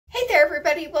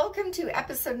everybody, welcome to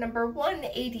episode number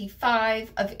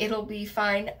 185 of It'll Be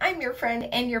Fine. I'm your friend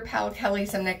and your pal, Kelly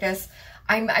Zemnikas.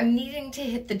 I'm needing to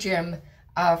hit the gym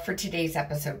for today's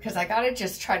episode because I gotta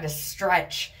just try to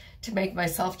stretch to make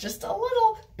myself just a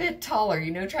little bit taller,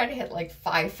 you know, try to hit like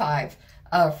 5'5"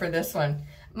 for this one.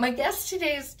 My guest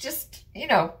today is just, you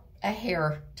know, a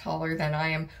hair taller than I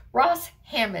am. Ross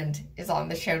Hammond is on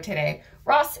the show today.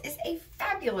 Ross is a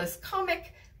fabulous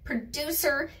comic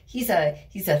producer. He's a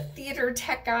theater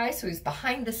tech guy, so he's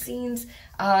behind the scenes.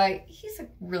 He's a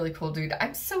really cool dude.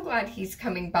 I'm so glad he's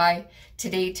coming by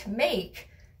today to make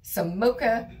some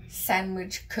Mocha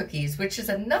sandwich cookies, which is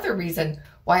another reason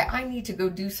why I need to go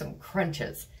do some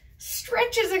crunches.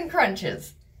 Stretches and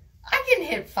crunches. I can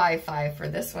hit 5'5" for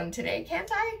this one today,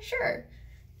 can't I? Sure.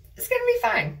 It's gonna be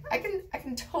fine. I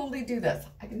can totally do this.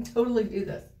 I can totally do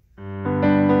this.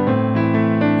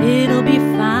 It'll be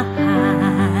fine.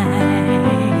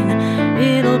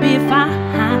 It'll be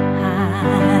fine.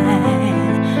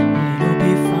 It'll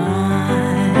be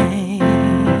fine.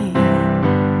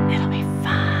 It'll be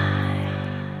fine.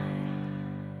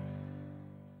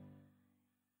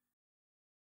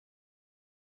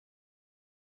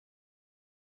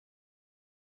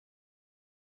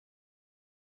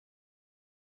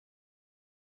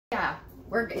 Yeah,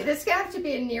 this gonna have to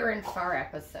be a near and far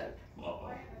episode.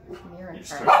 Uh-oh. Near and You're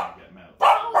far. starting to get mad.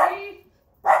 Dolly!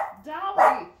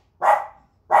 Dolly!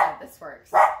 Yeah, this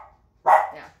works. Yeah.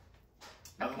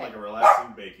 Nothing Okay. like a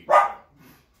relaxing baking show.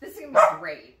 This is gonna be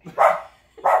great. For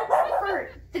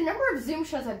the number of Zoom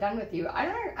shows I've done with you, I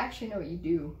don't actually know what you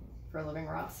do for a living,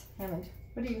 Ross Hammond.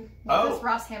 What does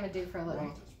Ross Hammond do for a living?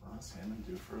 What does Ross Hammond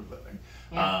do for a living?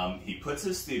 Yeah. He puts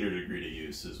his theater degree to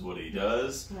use is what he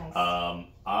does. Nice.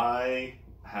 I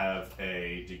have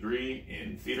a degree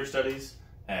in theater studies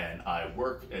and I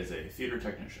work as a theater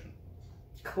technician.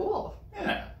 Cool.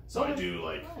 Yeah. So I Nice. do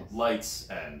like lights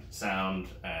and sound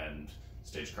and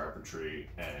stage carpentry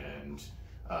and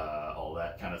all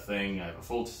that kind of thing. I have a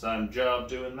full-time job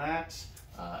doing that,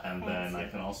 and then I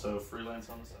can also freelance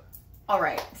on the side. All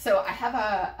right. So I have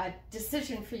a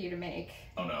decision for you to make.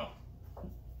 Oh no.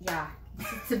 Yeah.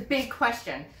 It's a big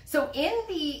question. So in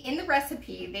the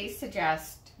recipe, they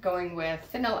suggest going with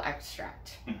vanilla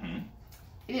extract. Mm-hmm.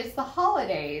 It is the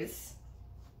holidays.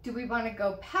 Do we want to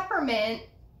go peppermint,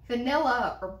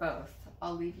 vanilla, or both?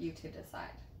 I'll leave you to decide.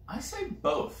 I say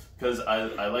both, because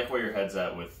I like where your head's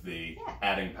at with the Yeah.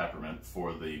 adding peppermint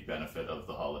for the benefit of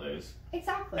the holidays.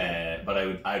 Exactly. But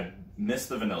I'd miss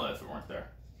the vanilla if it weren't there.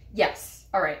 Yes.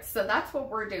 All right. So that's what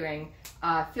we're doing.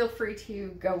 Feel free to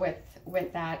go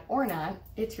with that or not.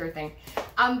 It's your thing.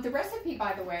 The recipe,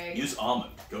 by the way. Use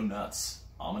almond. Go nuts.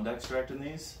 Almond extract in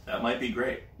these? That might be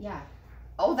great. Yeah.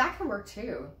 Oh, that could work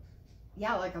too.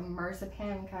 Yeah, like a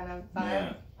marzipan kind of vibe.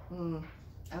 Yeah. Mm.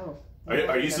 Oh.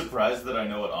 Are you surprised that I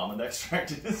know what almond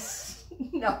extract is?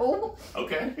 No.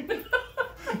 Okay.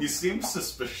 You seem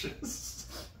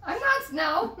suspicious. I'm not.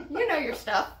 No. You know your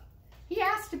stuff. He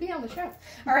asked to be on the show.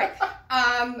 All right.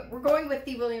 We're going with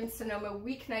the Williams-Sonoma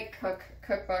Weeknight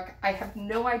Cookbook. I have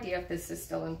no idea if this is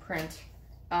still in print,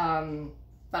 but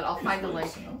I'll find the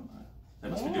link. They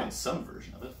must be doing some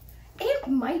version of it. It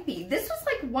might be. This was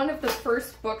like one of the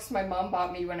first books my mom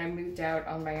bought me when I moved out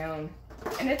on my own.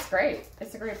 And it's great.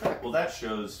 It's a great book. Well, that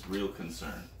shows real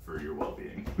concern for your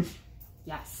well-being.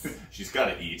 Yes. She's got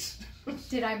to eat.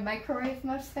 Did I microwave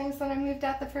most things when I moved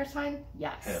out the first time?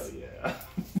 Yes. Hell yeah.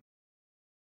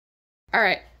 All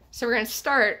right. So we're going to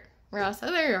start. Ross,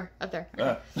 oh, there you are. Up there.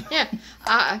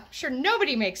 Yeah. Sure,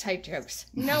 nobody makes height jokes.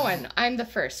 No one. I'm the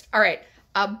first. All right.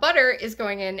 Butter is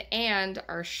going in and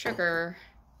our sugar.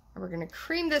 And we're going to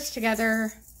cream this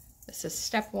together. This is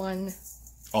step one.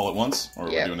 All at once? Or are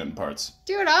Yep. we doing it in parts?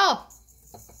 Do it all.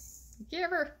 Give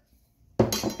her.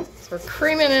 So we're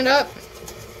creaming it up.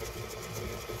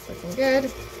 Looking good.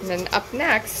 And then up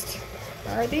next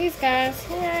are these guys.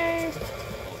 Yay.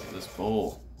 This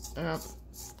bowl. Oh,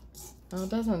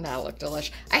 doesn't that look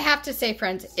delicious? I have to say,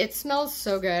 friends, it smells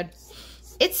so good.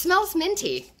 It smells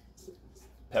minty.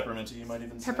 Pepperminty, you might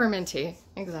even say. Pepperminty,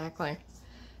 exactly.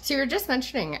 So you were just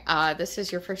mentioning this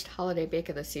is your first holiday bake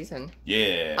of the season.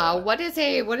 Yeah. What is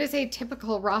a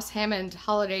typical Ross Hammond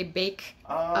holiday bake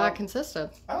consist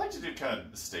of? I like to do kind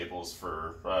of staples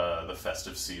for the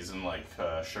festive season, like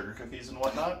sugar cookies and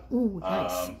whatnot. Ooh,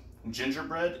 nice.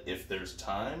 Gingerbread, if there's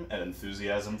time and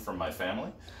enthusiasm from my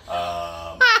family.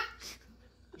 Yeah,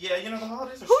 you know, the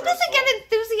holidays are Who stressful. doesn't get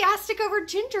enthusiastic over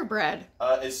gingerbread?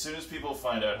 As soon as people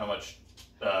find out how much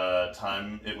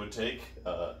time it would take,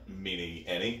 meaning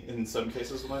any in some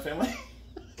cases with my family.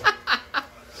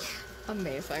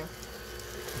 Amazing.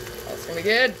 That's gonna be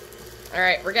good. All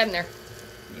right, we're getting there.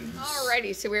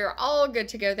 Alrighty, so we're all good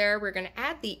to go there. We're going to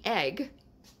add the egg.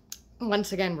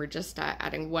 Once again, we're just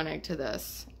adding one egg to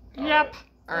this. Yep.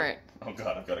 All right. Oh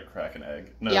God, I've got to crack an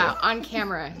egg. No. Yeah, on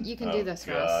camera. You can do this,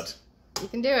 God. Ross. You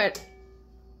can do it.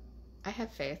 I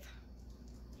have faith.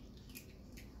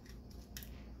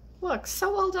 Look,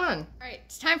 so well done. All right,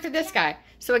 it's time for this guy.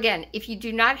 So again, if you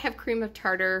do not have cream of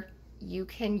tartar, you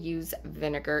can use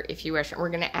vinegar if you wish. And we're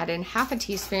going to add in half a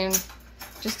teaspoon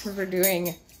just because we're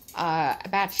doing a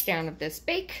batch down of this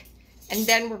bake. And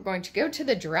then we're going to go to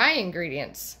the dry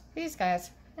ingredients. These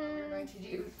guys. We're going to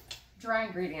do dry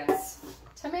ingredients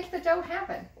to make the dough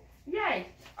happen. Yay.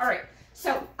 All right.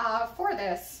 So for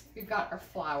this, we've got our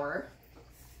flour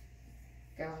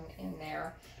going in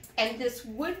there. And this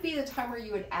would be the time where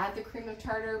you would add the cream of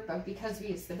tartar, but because we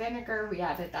used the vinegar, we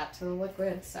added that to the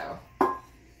liquid, so I'm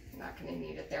not going to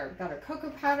need it there. We've got our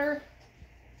cocoa powder.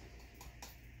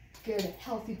 Good,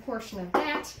 healthy portion of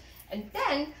that. And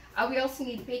then we also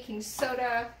need baking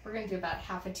soda. We're going to do about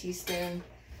half a teaspoon.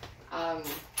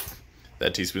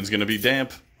 That teaspoon's going to be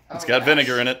damp. It's Oh, got gosh.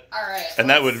 vinegar in it. All right. And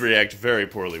that would react very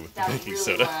poorly with the That baking really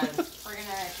soda. was. We're gonna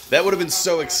That would have been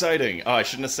so exciting. Oh, I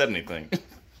shouldn't have said anything.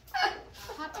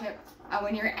 Hot tip.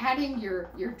 When you're adding your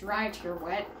dry to your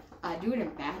wet, do it in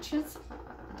batches.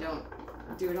 Don't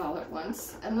do it all at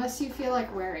once. Unless you feel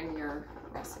like wearing your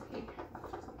recipe.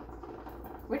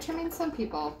 Which, I mean, some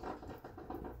people.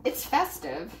 It's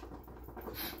festive,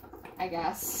 I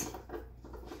guess.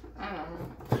 I don't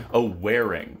know. Oh,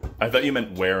 wearing. I thought you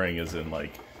meant wearing as in,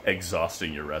 like,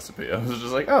 exhausting your recipe. I was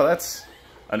just like, oh, that's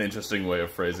an interesting way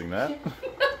of phrasing that.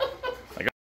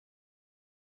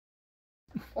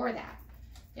 Or that.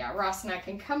 Yeah, Ross and I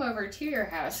can come over to your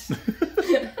house.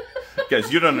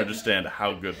 Guys, you don't understand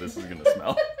how good this is going to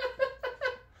smell.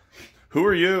 Who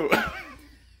are you?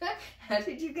 How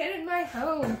did you get in my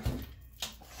home?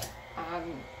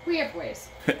 We have ways.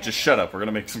 Just shut up. We're going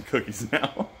to make some cookies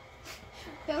now.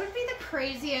 That would be the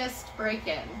craziest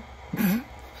break-in.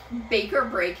 Baker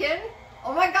break-in?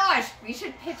 Oh my gosh, we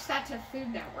should pitch that to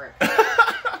Food Network.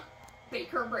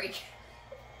 Baker break-in.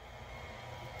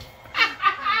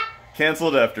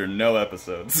 Canceled after no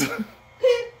episodes.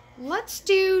 Let's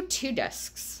do 2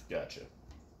 discs. Gotcha.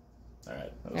 All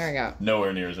right. There we go.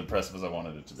 Nowhere near as impressive as I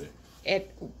wanted it to be.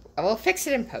 We'll fix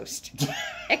it in post.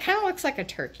 It kind of looks like a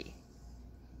turkey.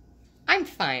 I'm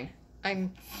fine.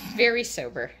 I'm very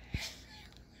sober.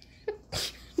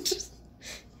 Just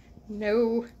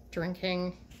no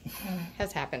drinking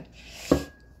has happened.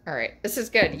 All right, this is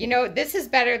good. You know, this is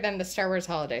better than the Star Wars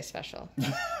Holiday Special.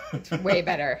 It's way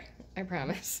better, I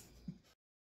promise.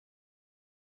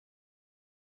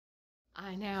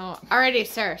 I know. Alrighty,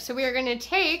 sir. So we are going to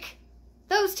take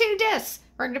those 2 discs.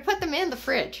 We're going to put them in the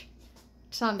fridge.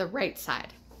 It's on the right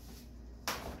side.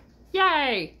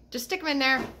 Yay! Just stick them in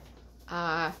there.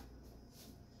 And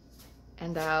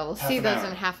we'll see those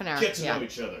in half an hour. Get to know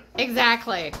each other.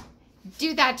 Exactly.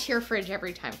 Do that to your fridge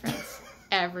every time, friends.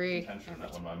 Every I'm sure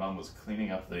that when my mom was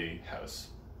cleaning up the house,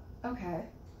 Okay.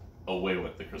 away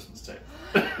went the Christmas tape.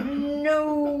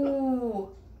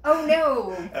 No. Oh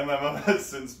no. And my mom has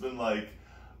since been like,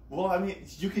 well, I mean,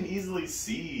 you can easily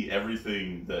see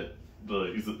everything that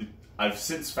I've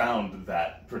since found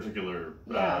that particular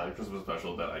Christmas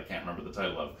special that I can't remember the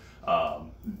title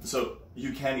of. So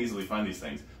you can easily find these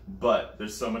things, but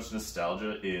there's so much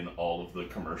nostalgia in all of the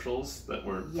commercials that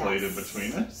were played in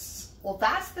between us. Well,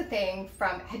 that's the thing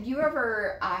from, had you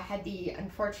ever had the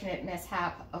unfortunate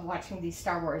mishap of watching the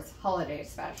Star Wars Holiday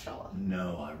Special?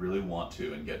 No, I really want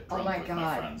to and get drunk with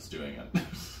my friends doing it.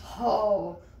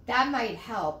 Oh, that might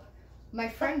help. My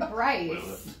friend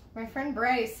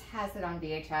Bryce has it on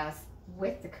VHS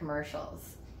with the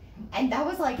commercials. And that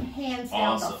was like hands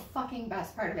down the fucking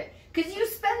best part of it. Because you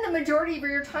spend the majority of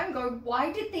your time going,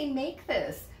 why did they make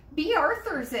this? B.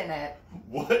 Arthur's in it.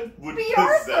 What would B.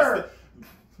 Arthur?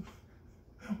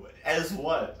 As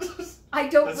what? I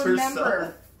don't remember.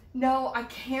 Herself? No, I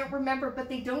can't remember, but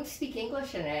they don't speak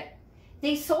English in it.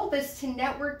 They sold this to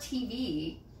network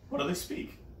TV. What do they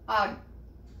speak? I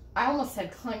almost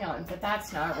said Klingon, but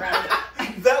that's not right.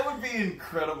 That would be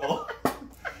incredible.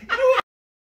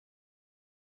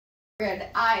 Good.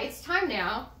 It's time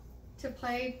now to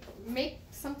make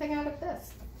something out of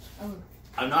this.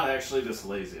 I'm not actually this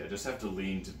lazy. I just have to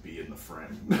lean to be in the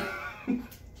frame.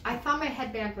 I thought my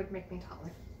headband would make me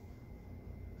taller.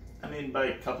 I mean, by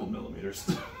a couple millimeters.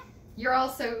 You're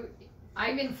also...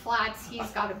 I'm in flats. He's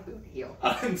got a boot heel.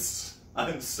 I'm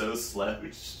so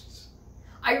slouched.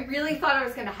 I really thought I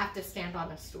was going to have to stand on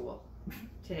a stool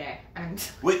today.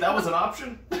 Wait, that was an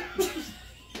option?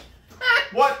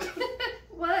 What?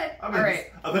 What? All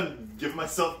right. I've been giving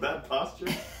myself that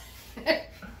posture.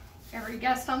 Every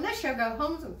guest on this show go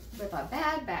home with a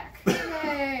bad back.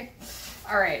 Yay!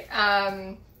 All right.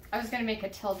 I was gonna make a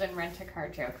Tilden rent-a-car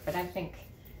joke, but I think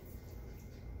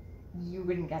you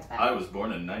wouldn't get that. I was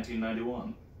born in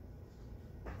 1991.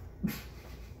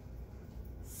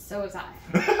 So was I.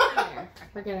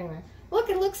 We're getting there. Look,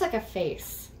 it looks like a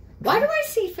face. Why do I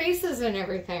see faces and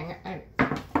everything?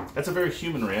 That's a very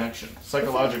human reaction.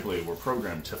 Psychologically, we're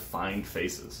programmed to find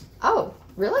faces. Oh,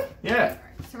 really? Yeah.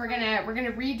 So we're gonna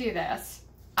redo this.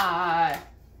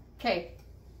 Okay.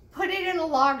 Put it in a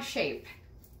log shape,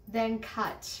 then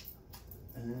cut.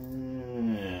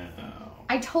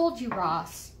 I told you,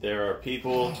 Ross. There are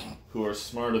people who are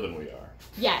smarter than we are.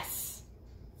 Yes.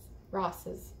 Ross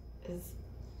is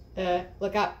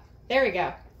look up. There we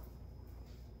go.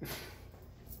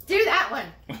 Do that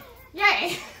one.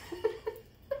 Yay.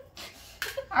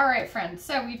 All right, friends.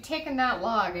 So we've taken that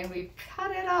log and we've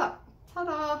cut it up.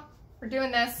 Ta-da. We're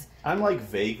doing this. I'm like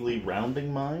vaguely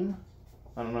rounding mine.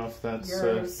 I don't know if that's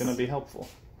going to be helpful.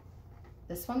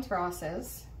 This one's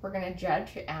Ross's. We're going to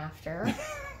judge after.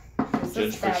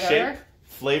 Judge for shape,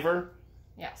 flavor,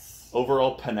 yes,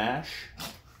 overall panache.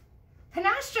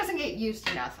 Panache doesn't get used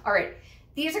enough. All right,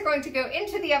 these are going to go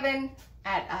into the oven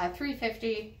at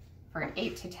 350 for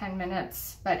 8 to 10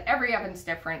 minutes, but every oven's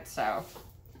different, so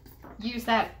use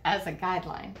that as a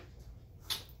guideline.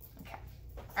 Okay.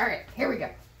 All right, here we go.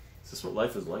 Is this what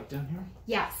life is like down here?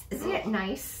 Yes. Isn't it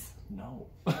nice? No.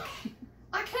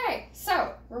 Okay,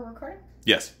 so we're recording?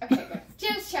 Yes. Okay, good.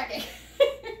 Just checking.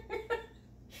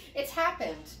 It's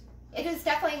happened. It has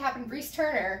definitely happened. Reese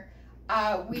Turner,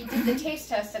 we did the taste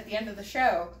test at the end of the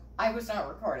show. I was not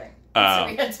recording. So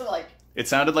we had to like... It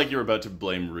sounded like you were about to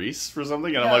blame Reese for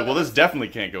something, and No, I'm like, well, this definitely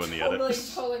can't go in the edit.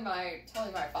 Totally my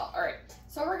fault. All right.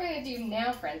 So what we're going to do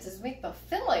now, friends, is make the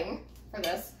filling for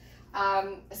this.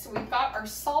 So we've got our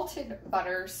salted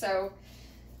butter. So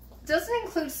it doesn't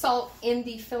include salt in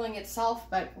the filling itself,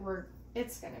 but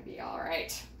it's going to be all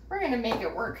right. We're going to make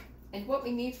it work. And what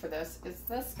we need for this is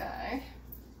this guy.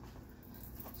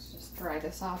 Let's just dry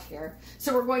this off here.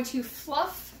 So we're going to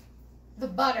fluff the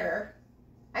butter.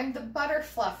 I'm the butter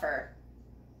fluffer.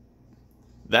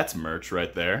 That's merch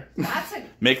right there. That's a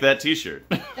Make that t-shirt.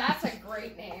 That's a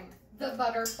great name. The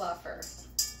butter fluffer.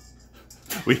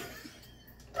 We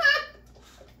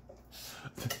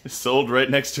sold right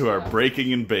next to our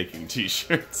breaking and baking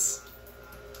t-shirts.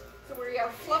 So we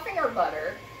are fluffing our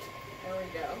butter. There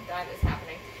we go. That is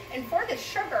happening. And for the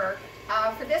sugar,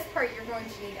 for this part, you're going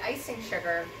to need icing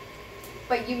sugar.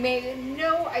 But you may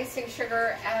know icing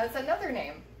sugar as another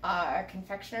name.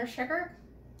 Confectioner sugar,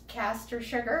 caster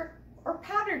sugar, or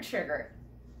powdered sugar.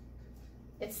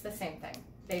 It's the same thing.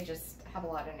 They just have a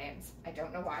lot of names. I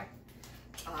don't know why.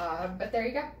 But there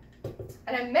you go.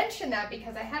 And I mentioned that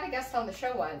because I had a guest on the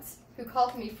show once who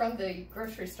called me from the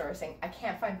grocery store saying, I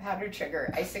can't find powdered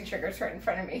sugar. Icing sugar's right in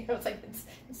front of me. I was like,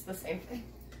 it's the same thing.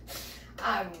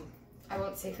 I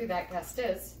won't say who that guest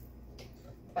is,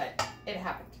 but it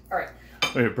happened. All right.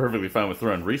 We're perfectly fine with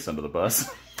throwing Reese under the bus.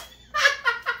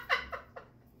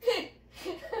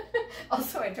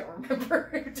 Also, I don't remember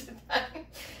who did that.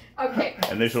 Okay.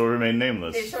 And they shall remain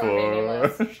nameless. They shall remain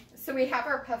nameless. So we have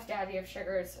our Puff Daddy of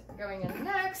sugars going in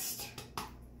next.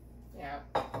 Yeah.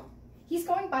 He's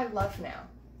going by Love now.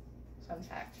 Fun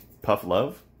fact. Puff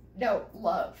Love? No,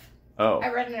 Love. Oh.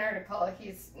 I read an article.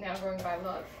 He's now going by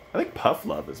Love. I think Puff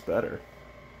Love is better.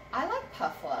 I like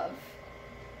Puff Love.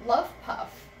 Love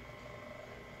Puff.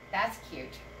 That's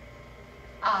cute.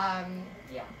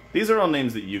 Yeah. These are all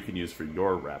names that you can use for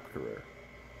your rap career.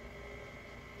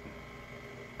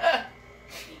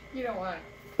 You don't want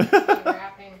to be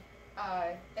rapping.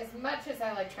 As much as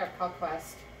I like Tribe Called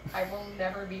Quest, I will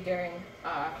never be doing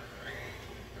that.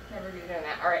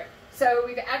 All right. So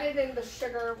we've added in the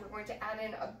sugar. We're going to add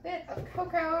in a bit of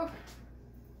cocoa.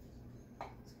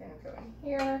 It's going to go in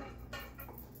here.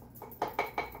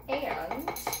 And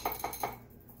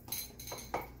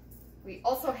we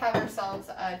also have ourselves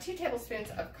 2 tablespoons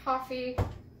of coffee.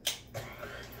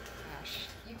 Gosh,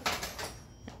 you can...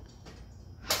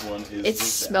 One is It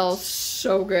smells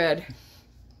so good.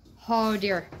 Oh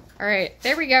dear. All right,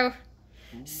 there we go.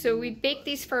 So we bake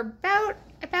these for about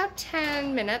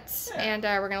 10 minutes, and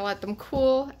we're gonna let them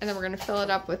cool, and then we're gonna fill it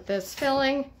up with this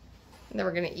filling, and then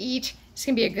we're gonna eat. It's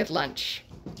gonna be a good lunch.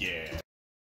 Yeah.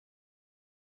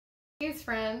 These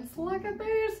friends, look at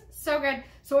these, so good.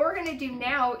 So what we're gonna do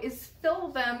now is fill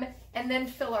them and then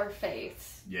fill our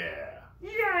face. Yeah.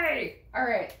 Yay! All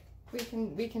right, we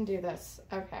can do this.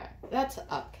 Okay, that's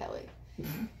up, Kelly.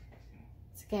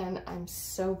 Again, I'm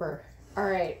sober. All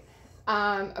right.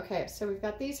 Okay, so we've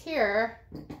got these here.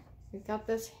 We've got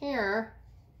this here.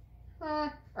 All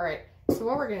right. So So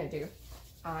what we're going to do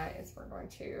is we're going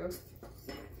to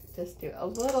just do a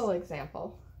little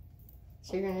example.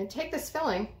 So you're going to take this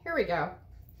filling. Here we go.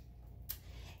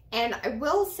 And I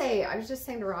will say, I was just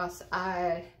saying to Ross,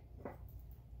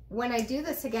 when I do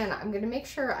this again, I'm going to make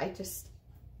sure I just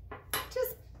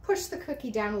push the cookie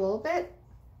down a little bit,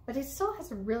 but it still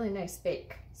has a really nice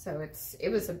bake. So it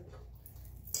was a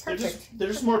perfect. They're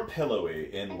just more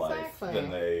pillowy in life Exactly. than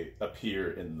they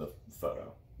appear in the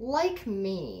photo. Like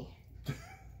me,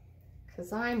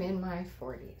 because I'm in my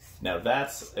 40s. Now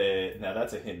that's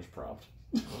a hinge prompt.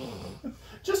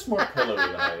 Just more pillowy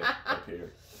than I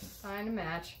appear. Find a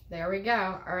match. There we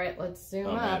go. All right, let's zoom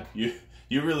Oh up. man,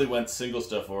 you really went single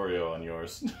stuff Oreo on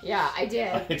yours. Yeah, I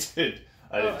did. I did.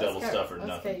 I did double stuff or Let's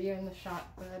nothing. get you in the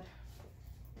shot, bud.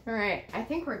 All right, I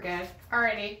think we're good.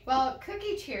 Alrighty. Well,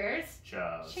 cookie cheers.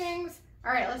 Cheers. Chings.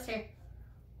 All right, let's do.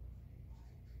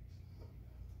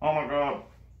 Oh my god.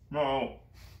 No.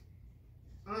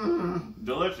 Mm.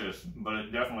 Delicious, but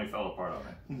it definitely fell apart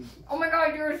on me. Oh my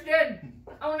god, yours did.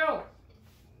 Oh no.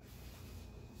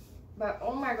 But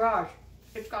oh my gosh,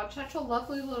 it's got such a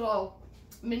lovely little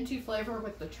minty flavor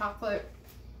with the chocolate.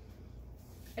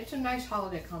 It's a nice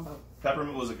holiday combo.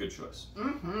 Peppermint was a good choice.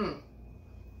 Mm-hmm.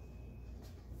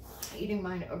 Eating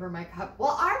mine over my cup.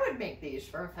 Well, I would make these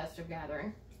for a festive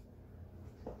gathering.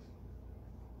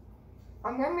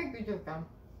 I'm gonna make these again.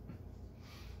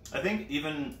 I think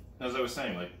even, as I was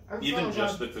saying, like, I'm even so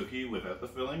just glad. the cookie without the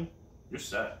filling, you're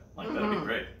set. Like, that'd be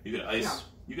great. You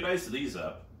could ice these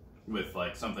up with,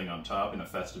 like, something on top in a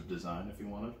festive design if you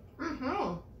wanted.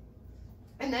 Mm-hmm.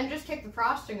 And then just take the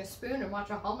frosting, a spoon, and watch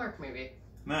a Hallmark movie.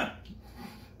 Man,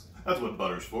 that's what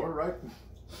butter's for, right?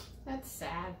 That's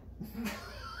sad.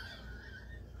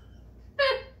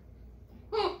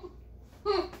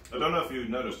 I don't know if you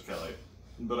noticed, Kelly,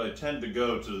 but I tend to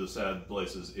go to the sad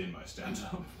places in my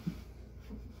stand-up.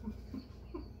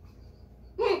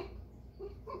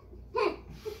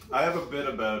 I have a bit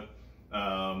about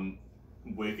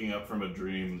waking up from a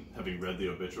dream, having read the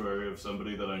obituary of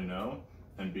somebody that I know,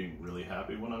 and being really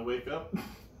happy when I wake up.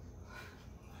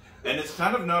 And it's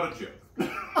kind of not a joke.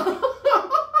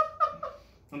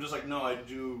 I'm just like, no, I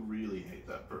do really hate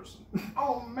that person.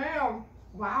 Oh man.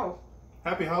 Wow.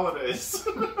 Happy holidays.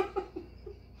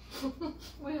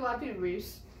 We love you,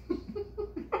 Reese.